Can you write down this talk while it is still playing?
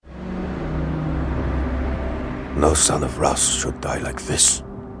No son of Rus should die like this.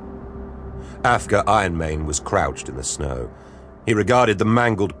 Afka Ironmane was crouched in the snow. He regarded the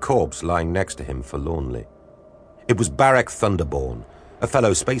mangled corpse lying next to him forlornly. It was Barak Thunderborn, a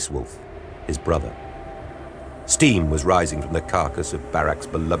fellow space wolf, his brother. Steam was rising from the carcass of Barak's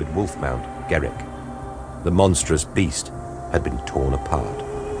beloved wolf mount, Gerrick. The monstrous beast had been torn apart.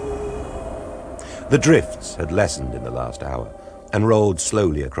 The drifts had lessened in the last hour and rolled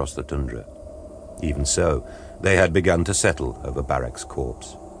slowly across the tundra. Even so, they had begun to settle over Barak's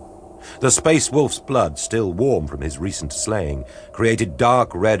corpse. The space wolf's blood, still warm from his recent slaying, created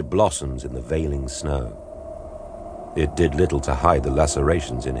dark red blossoms in the veiling snow. It did little to hide the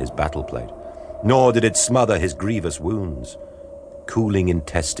lacerations in his battle plate, nor did it smother his grievous wounds. Cooling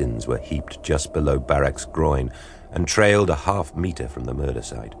intestines were heaped just below Barak's groin and trailed a half-meter from the murder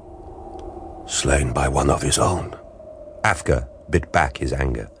site. Slain by one of his own. Afka bit back his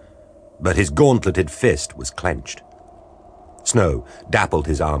anger, but his gauntleted fist was clenched. Snow dappled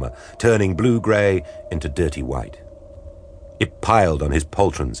his armor, turning blue-grey into dirty white. It piled on his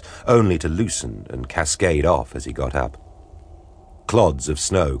pauldrons, only to loosen and cascade off as he got up. Clods of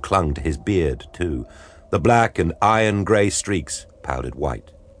snow clung to his beard, too, the black and iron-grey streaks powdered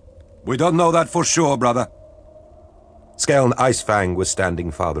white. We don't know that for sure, brother. Skeln Icefang was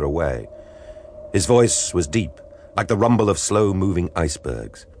standing farther away. His voice was deep, like the rumble of slow-moving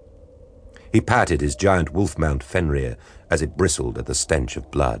icebergs. He patted his giant wolf mount Fenrir as it bristled at the stench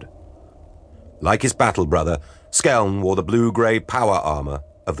of blood. Like his battle brother, Skeln wore the blue-grey power armor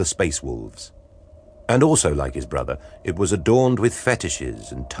of the Space Wolves. And also like his brother, it was adorned with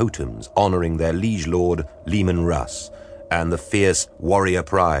fetishes and totems honoring their liege lord, Leman Russ, and the fierce warrior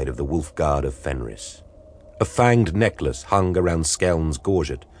pride of the Wolf Guard of Fenris. A fanged necklace hung around Skeln's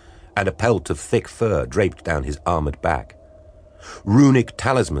gorget, and a pelt of thick fur draped down his armored back. Runic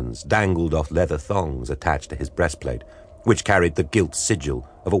talismans dangled off leather thongs attached to his breastplate, which carried the gilt sigil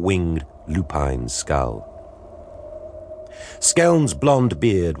of a winged lupine skull. Skeln's blonde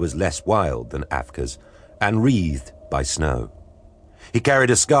beard was less wild than Afka's, and wreathed by snow. He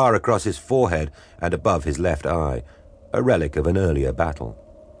carried a scar across his forehead and above his left eye, a relic of an earlier battle.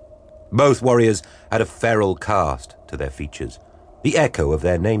 Both warriors had a feral cast to their features, the echo of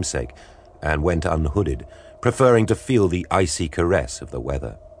their namesake, and went unhooded, preferring to feel the icy caress of the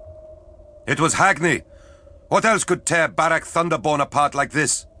weather. It was Hagni. What else could tear Barak Thunderborn apart like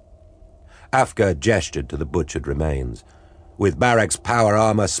this? Afka gestured to the butchered remains. With Barak's power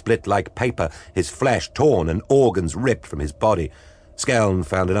armor split like paper, his flesh torn and organs ripped from his body, Skeln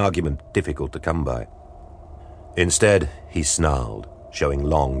found an argument difficult to come by. Instead, he snarled, showing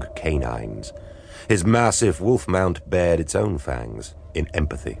long canines. His massive wolf mount bared its own fangs in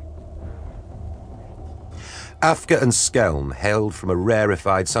empathy. Afka and Skeln hailed from a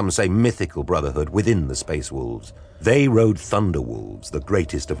rarefied, some say mythical brotherhood within the Space Wolves. They rode thunder wolves, the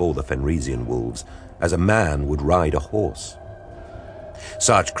greatest of all the Fenrisian wolves, as a man would ride a horse.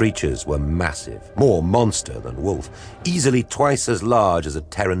 Such creatures were massive, more monster than wolf, easily twice as large as a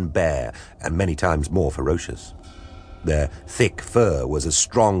Terran bear, and many times more ferocious. Their thick fur was as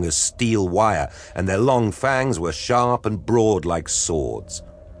strong as steel wire, and their long fangs were sharp and broad like swords.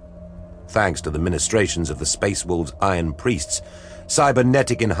 Thanks to the ministrations of the Space Wolves' iron priests,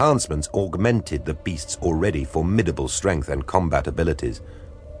 cybernetic enhancements augmented the beast's already formidable strength and combat abilities.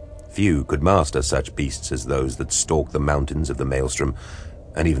 Few could master such beasts as those that stalk the mountains of the Maelstrom,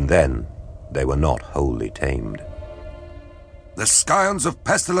 and even then, they were not wholly tamed. The Scions of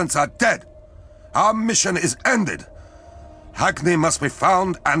Pestilence are dead. Our mission is ended. Hagni must be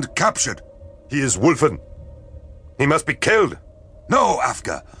found and captured. He is Wolfen. He must be killed. No,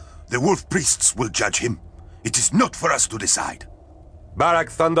 Afka. The wolf priests will judge him. It is not for us to decide. Barak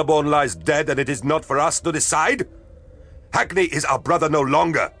Thunderborn lies dead, and it is not for us to decide? Hagni is our brother no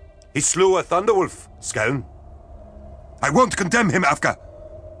longer. He slew a Thunderwolf, Skeln. I won't condemn him, Afka.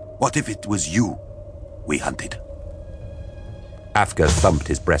 What if it was you we hunted? Afka thumped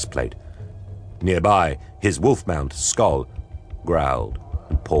his breastplate. Nearby, his wolf mount, Skoll, growled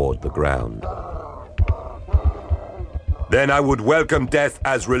and pawed the ground. Then I would welcome death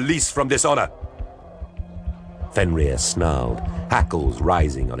as release from dishonor. Fenrir snarled, hackles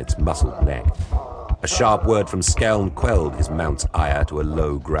rising on its muscled neck. A sharp word from Skeln quelled his mount's ire to a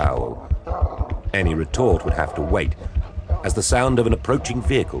low growl. Any retort would have to wait, as the sound of an approaching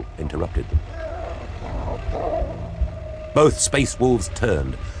vehicle interrupted them. Both Space Wolves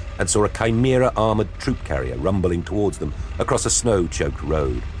turned and saw a chimera-armored troop carrier rumbling towards them across a snow-choked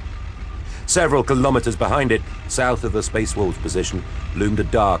road. Several kilometers behind it, south of the Space Wolves' position, loomed a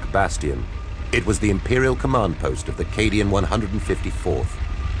dark bastion. It was the Imperial command post of the Cadian 154th,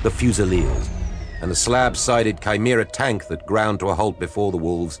 the Fusiliers. and the slab-sided chimera tank that ground to a halt before the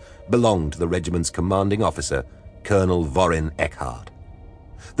wolves belonged to the regiment's commanding officer, Colonel Vorin Eckhart.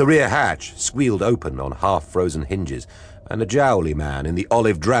 The rear hatch squealed open on half-frozen hinges, and a jowly man in the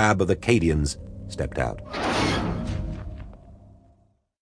olive drab of the Cadians stepped out.